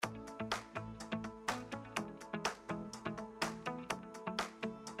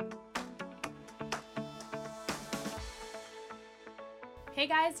Hey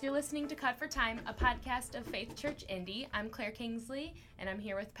guys, you're listening to Cut for Time, a podcast of Faith Church Indy. I'm Claire Kingsley, and I'm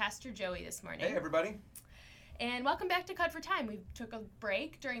here with Pastor Joey this morning. Hey everybody. And welcome back to Cut for Time. We took a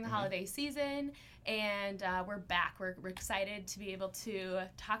break during the holiday season, and we're back. We're excited to be able to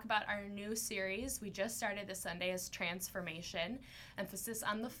talk about our new series. We just started this Sunday as Transformation, emphasis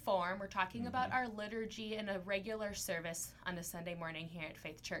on the form. We're talking about our liturgy and a regular service on a Sunday morning here at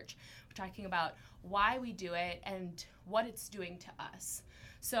Faith Church. We're talking about why we do it and what it's doing to us.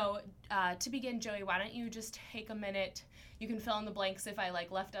 So to begin, Joey, why don't you just take a minute? You can fill in the blanks if I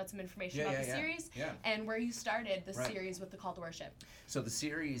left out some information about the series and where you started the series with the call to worship. So the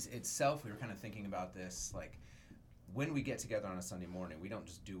series itself, we were kind of thinking about this, when we get together on a Sunday morning, we don't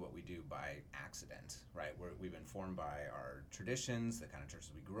just do what we do by accident, right? We've been formed by our traditions, the kind of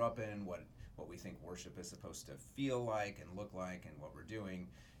churches we grew up in, what we think worship is supposed to feel like and look like and what we're doing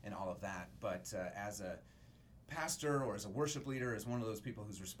and all of that. But as a pastor or as a worship leader, as one of those people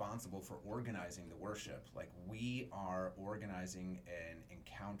who's responsible for organizing the worship, we are organizing an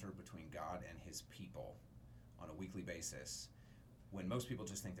encounter between God and his people on a weekly basis when most people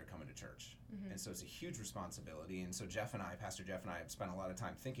just think they're coming to church. And so it's a huge responsibility. And so Pastor Jeff and I have spent a lot of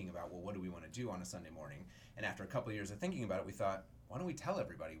time thinking about, what do we want to do on a Sunday morning? And after a couple of years of thinking about it, we thought, why don't we tell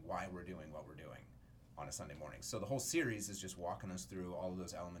everybody why we're doing what we're doing on a Sunday morning? So the whole series is just walking us through all of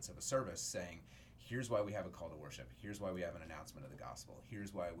those elements of a service, saying, here's why we have a call to worship. Here's why we have an announcement of the gospel.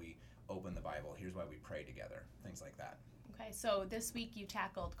 Here's why we open the Bible. Here's why we pray together. Things like that. Okay, so this week you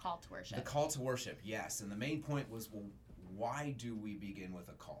tackled call to worship. The call to worship, yes. And the main point was, why do we begin with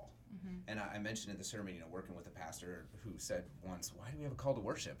a call? And I mentioned in the sermon, working with a pastor who said once, why do we have a call to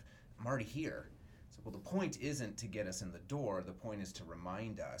worship? I'm already here. So, the point isn't to get us in the door. The point is to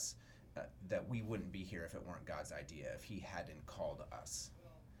remind us that we wouldn't be here if it weren't God's idea, if he hadn't called us.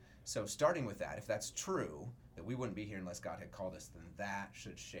 So starting with that, if that's true, that we wouldn't be here unless God had called us, then that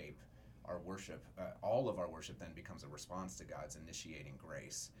should shape our worship. All of our worship then becomes a response to God's initiating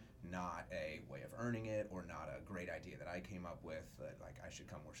grace, not a way of earning it or not a great idea that I came up with, that I should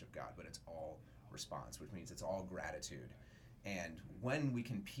come worship God, but it's all response, which means it's all gratitude. And when we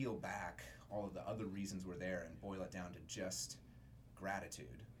can peel back all of the other reasons we're there and boil it down to just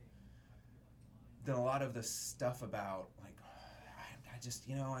gratitude, then a lot of the stuff about I just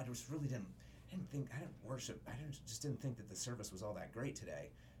really didn't think that the service was all that great today,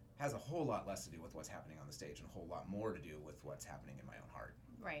 has a whole lot less to do with what's happening on the stage and a whole lot more to do with what's happening in my own heart.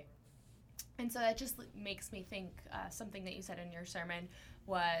 Right. And so that just makes me think something that you said in your sermon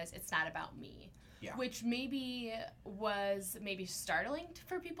was, it's not about me. Yeah. Which was startling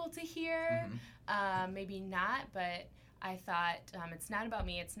for people to hear, maybe not, but I thought it's not about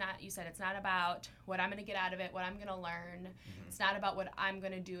me. You said it's not about what I'm going to get out of it, what I'm going to learn. It's not about what I'm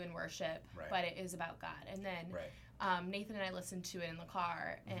going to do in worship, but it is about God. And then Nathan and I listened to it in the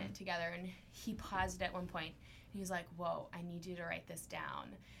car and together, and he paused at one point. And he was like, whoa, I need you to write this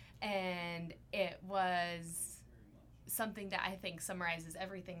down. And it was something that I think summarizes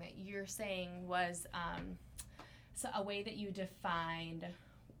everything that you're saying, was a way that you defined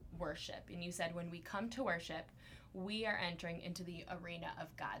worship. And you said, when we come to worship, we are entering into the arena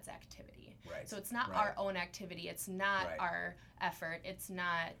of God's activity. Right. So it's not our own activity. It's not our effort. It's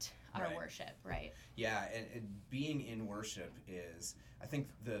not our worship, right? Yeah, and being in worship is, I think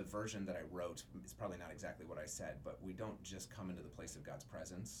the version that I wrote is probably not exactly what I said, but we don't just come into the place of God's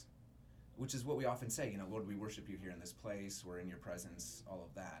presence, which is what we often say, Lord, we worship you here in this place, we're in your presence, all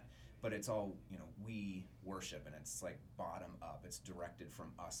of that. But it's all, we worship, and it's bottom up. It's directed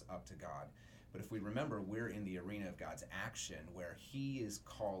from us up to God. But if we remember, we're in the arena of God's action, where he is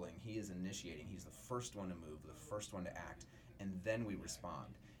calling, he is initiating, he's the first one to move, the first one to act, and then we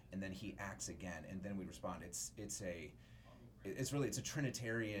respond. And then he acts again, and then we respond. It's a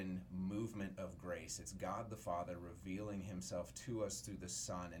Trinitarian movement of grace. It's God the Father revealing himself to us through the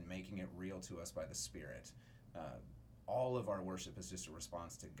Son and making it real to us by the Spirit. All of our worship is just a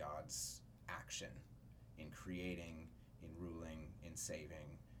response to God's action in creating, in ruling, in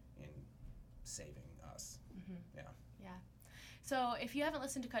saving, in saving us. Yeah. So if you haven't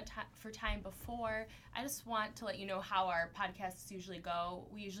listened to Cut for Time before, I just want to let you know how our podcasts usually go.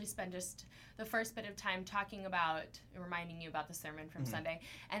 We usually spend just the first bit of time talking about, reminding you about the sermon from Sunday,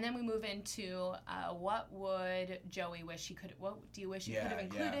 and then we move into what would Joey wish he could, what do you wish you could have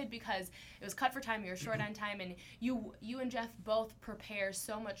included, because it was cut for time, you're short on time, and you and Jeff both prepare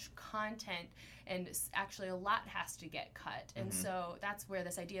so much content, and actually a lot has to get cut, and so that's where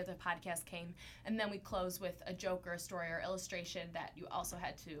this idea of the podcast came, and then we close with a joke or a story or illustration that you also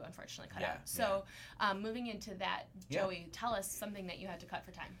had to unfortunately cut out. So moving into that, Joey, tell us something that you had to cut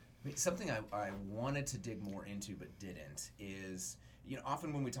for time. Something I wanted to dig more into but didn't is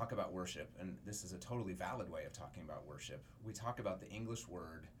Often when we talk about worship, and this is a totally valid way of talking about worship, we talk about the English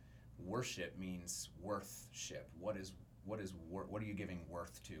word worship means worthship. What are you giving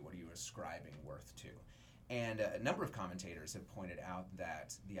worth to? What are you ascribing worth to? And a number of commentators have pointed out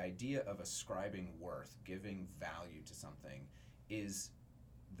that the idea of ascribing worth, giving value to something, is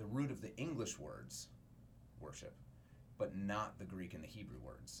the root of the English words worship, but not the Greek and the Hebrew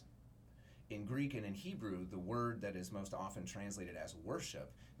words. In Greek and in Hebrew, the word that is most often translated as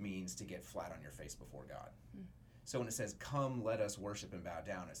worship means to get flat on your face before God. So when it says, come, let us worship and bow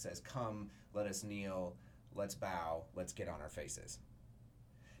down, it says, come, let us kneel, let's bow, let's get on our faces.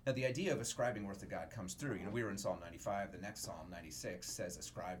 Now, the idea of ascribing worth to God comes through. We were in Psalm 95. The next Psalm, 96, says,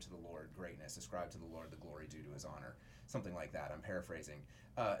 ascribe to the Lord greatness, ascribe to the Lord the glory due to his honor. Something like that. I'm paraphrasing.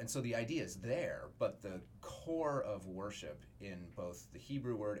 And so the idea is there, but the core of worship in both the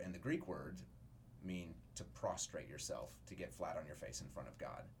Hebrew word and the Greek word mean to prostrate yourself, to get flat on your face in front of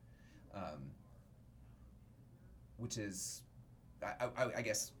God. Which is, I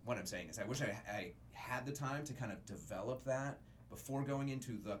guess what I'm saying is I wish I had the time to kind of develop that before going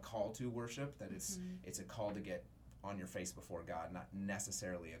into the call to worship, that it's a call to get on your face before God, not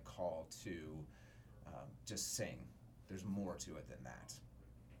necessarily a call to just sing. There's more to it than that.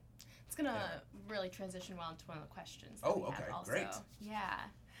 It's going to really transition well into one of the questions that we have also. Great. Yeah.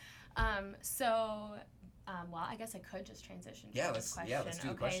 Well, I guess I could just transition to this question. Yeah, let's do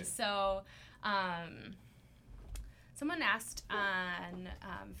the question. So, someone asked on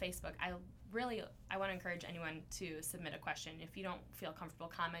Facebook, I want to encourage anyone to submit a question. If you don't feel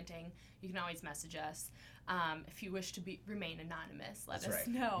comfortable commenting, you can always message us. If you wish to remain anonymous, let us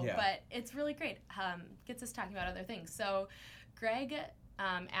know. Yeah. But it's really great. Gets us talking about other things. So Greg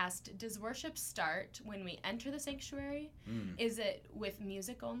asked, does worship start when we enter the sanctuary? Is it with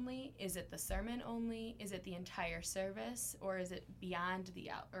music only? Is it the sermon only? Is it the entire service? Or is it beyond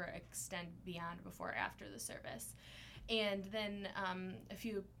or extend beyond before or after the service? And then a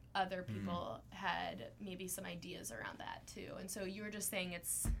few other people had maybe some ideas around that too. And so you were just saying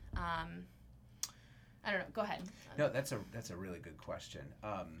it's, I don't know, go ahead. No, that's a really good question.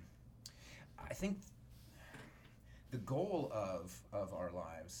 I think the goal of our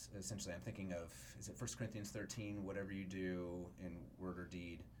lives, essentially, I'm thinking of, is it 1 Corinthians 13, whatever you do in word or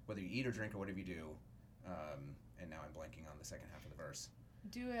deed, whether you eat or drink or whatever you do, and now I'm blanking on the second half of the verse.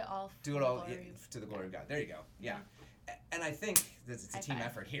 Do it all to the glory of God. There you go. Yeah. And I think that it's a team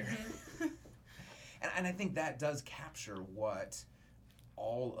effort here. And I think that does capture what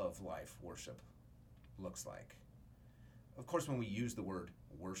all of life worship looks like. Of course, when we use the word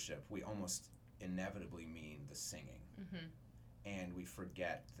worship, we almost inevitably mean the singing. And we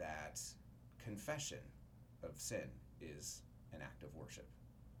forget that confession of sin is an act of worship,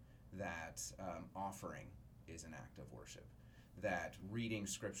 that offering is an act of worship, that reading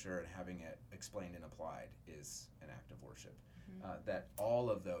scripture and having it explained and applied is an act of worship. That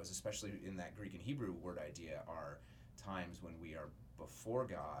all of those, especially in that Greek and Hebrew word idea, are times when we are before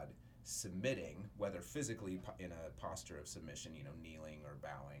God submitting, whether physically in a posture of submission, kneeling or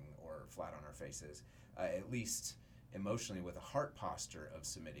bowing or flat on our faces, at least emotionally with a heart posture of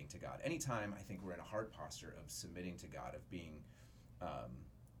submitting to God. Anytime I think we're in a heart posture of submitting to God, of being,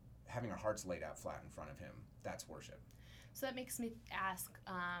 having our hearts laid out flat in front of Him, that's worship. So that makes me ask,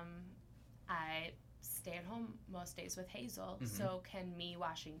 I stay at home most days with Hazel, so can me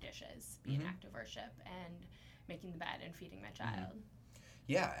washing dishes be an act of worship, and making the bed and feeding my child?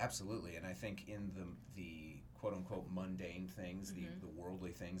 Yeah, absolutely. And I think in the quote-unquote mundane things, the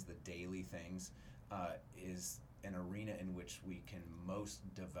worldly things, the daily things, is an arena in which we can most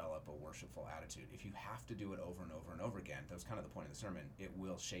develop a worshipful attitude. If you have to do it over and over and over again, that was kind of the point of the sermon, it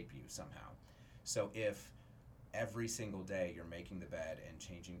will shape you somehow. So if every single day you're making the bed and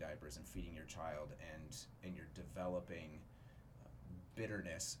changing diapers and feeding your child, and you're developing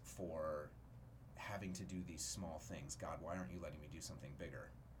bitterness for having to do these small things, God, why aren't you letting me do something bigger?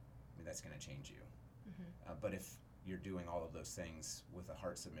 I mean, that's going to change you. But if you're doing all of those things with a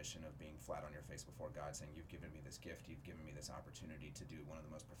heart submission of being flat on your face before God, saying, you've given me this gift, you've given me this opportunity to do one of the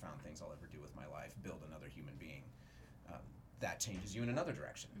most profound things I'll ever do with my life, build another human being, that changes you in another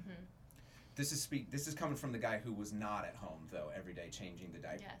direction. This is coming from the guy who was not at home though every day changing the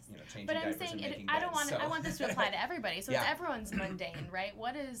diaper, changing but diapers I'm saying and making I beds. I want this to apply to everybody. So it's everyone's mundane, right?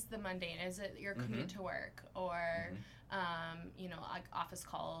 What is the mundane? Is it your commute to work, or like office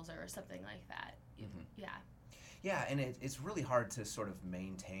calls or something like that? Yeah, and it's really hard to sort of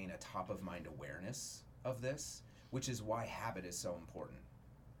maintain a top of mind awareness of this, which is why habit is so important.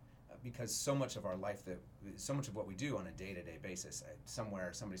 Because so much of our life, so much of what we do on a day-to-day basis,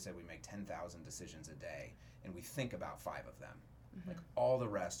 somebody said we make 10,000 decisions a day, and we think about 5 of them. Like all the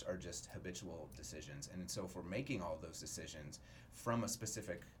rest are just habitual decisions. And so if we're making all of those decisions from a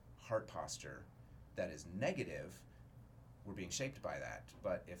specific heart posture that is negative, we're being shaped by that.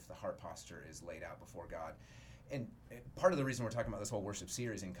 But if the heart posture is laid out before God, and part of the reason we're talking about this whole worship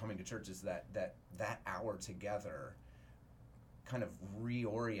series and coming to church is that hour together kind of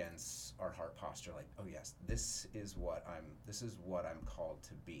reorients our heart posture. Like, oh yes, this is what I'm called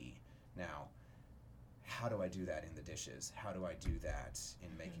to be. Now, how do I do that in the dishes? How do I do that in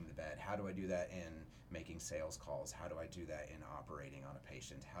making the bed? How do I do that in making sales calls? How do I do that in operating on a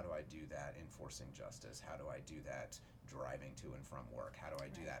patient? How do I do that enforcing justice? How do I do that driving to and from work? How do I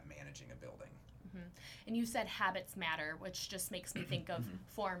do that managing a building? Mm-hmm. And you said habits matter, which just makes me think of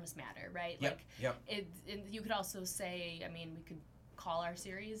forms matter, right? Yep. You could also say, I mean, we could call our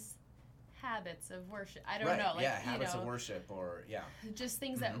series habits of worship. I don't right. know. Like, habits of worship, or just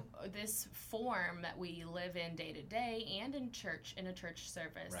things that this form that we live in day to day and in a church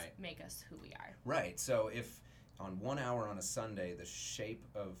service, make us who we are. Right. So if on 1 hour on a Sunday, the shape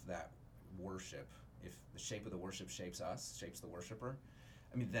of that worship, if the shape of the worship shapes us, shapes the worshiper,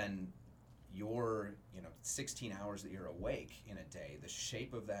 I mean, then your 16 hours that you're awake in a day, the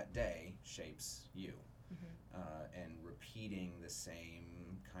shape of that day shapes you. And repeating the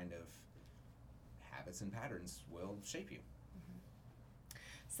same kind of habits and patterns will shape you.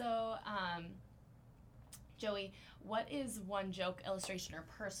 So, Joey, what is one joke, illustration, or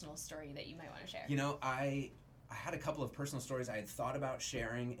personal story that you might want to share? I had a couple of personal stories I had thought about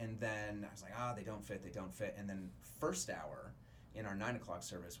sharing, and then I was like, they don't fit. And then first hour in our 9 o'clock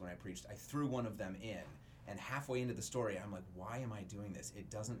service when I preached, I threw one of them in. And halfway into the story, I'm like, why am I doing this? It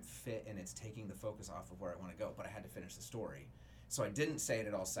doesn't fit, and it's taking the focus off of where I want to go. But I had to finish the story. So I didn't say it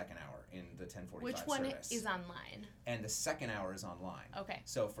at all second hour in the 10:45 Which one service. is online? And the second hour is online. Okay.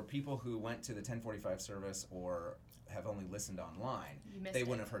 So for people who went to the 10:45 service or have only listened online, they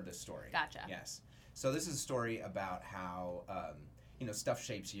wouldn't have heard this story. Gotcha. Yes. So this is a story about how stuff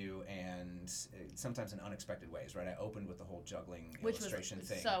shapes you, and sometimes in unexpected ways, right? I opened with the whole juggling illustration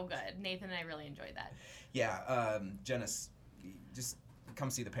thing. Which was so good. Nathan and I really enjoyed that. Yeah. Jenna, just come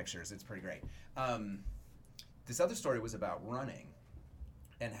see the pictures. It's pretty great. This other story was about running,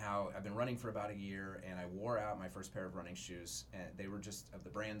 and how I've been running for about a year, and I wore out my first pair of running shoes, and they were just of the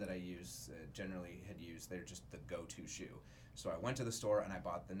brand that I generally had used. They're just the go-to shoe. So I went to the store and I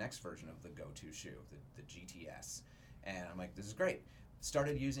bought the next version of the go-to shoe, the GTS, and I'm like, this is great.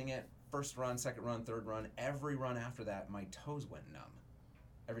 Started using it, first run, second run, third run. Every run after that, my toes went numb.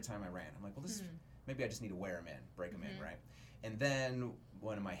 Every time I ran, I'm like, well, this maybe I just need to wear them in, break them in, right? And then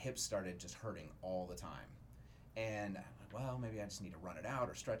one of my hips started just hurting all the time. And I'm like, well, maybe I just need to run it out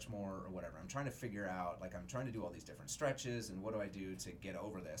or stretch more or whatever. I'm trying to figure out, I'm trying to do all these different stretches, and what do I do to get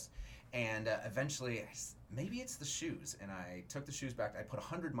over this? And eventually, maybe it's the shoes. And I took the shoes back. I put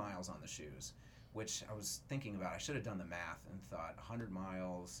 100 miles on the shoes, which I was thinking about. I should have done the math and thought 100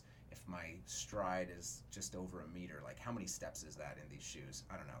 miles, if my stride is just over a meter, how many steps is that in these shoes?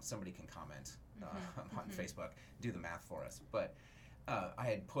 I don't know. Somebody can comment on Facebook, do the math for us. But I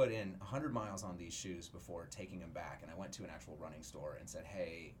had put in 100 miles on these shoes before taking them back, and I went to an actual running store and said,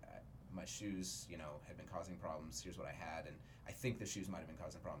 hey, my shoes, had been causing problems. Here's what I had, and I think the shoes might have been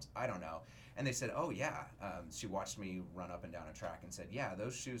causing problems. I don't know. And they said, oh, yeah. She watched me run up and down a track and said, yeah,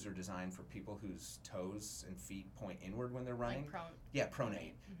 those shoes are designed for people whose toes and feet point inward when they're running. Yeah,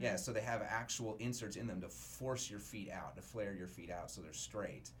 pronate. Yeah, so they have actual inserts in them to force your feet out, to flare your feet out so they're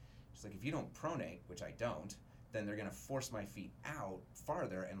straight. She's like, if you don't pronate, which I don't, then they're going to force my feet out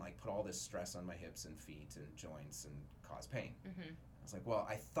farther and put all this stress on my hips and feet and joints and cause pain. I was like, well,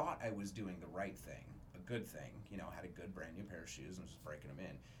 I thought I was doing the right thing, a good thing, had a good brand new pair of shoes and was just breaking them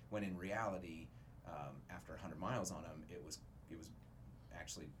in, when in reality, after 100 miles on them, it was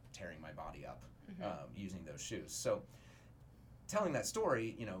actually tearing my body up using those shoes. So telling that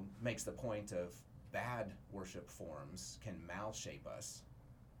story, makes the point of bad worship forms can mal-shape us.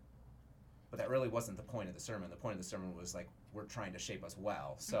 But that really wasn't the point of the sermon. The point of the sermon was we're trying to shape us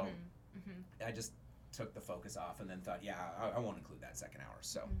well. So I just took the focus off and then thought, yeah, I won't include that second hour.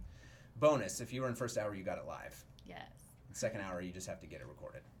 So bonus, if you were in first hour, you got it live. Yes. Second hour, you just have to get it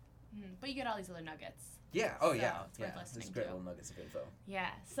recorded. But you get all these other nuggets. Yeah. Oh, yeah. It's worth listening There's great little nuggets of info. Yeah.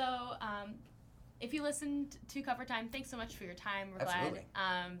 So if you listened to Cover Time, thanks so much for your time. We're Absolutely.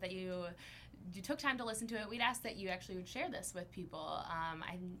 glad that you took time to listen to it. We'd ask that you actually would share this with people.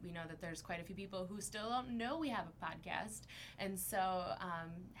 We know that there's quite a few people who still don't know we have a podcast, and so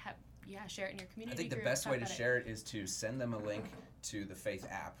share it in your community. I think the best way to share it is to send them a link to the Faith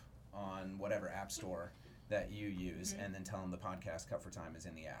app on whatever app store that you use, and then tell them the podcast Cut for Time is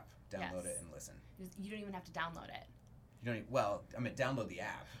in the app. Download it and listen. You don't even have to download it. You don't. Well, I mean, download the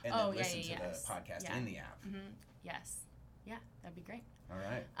app and then listen to the podcast in the app. Mm-hmm. Yes. Yeah, that'd be great. All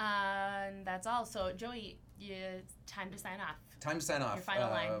right. And that's all. So, Joey, time to sign off. Time to sign off. Your final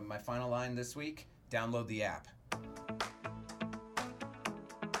line. My final line this week: download the app.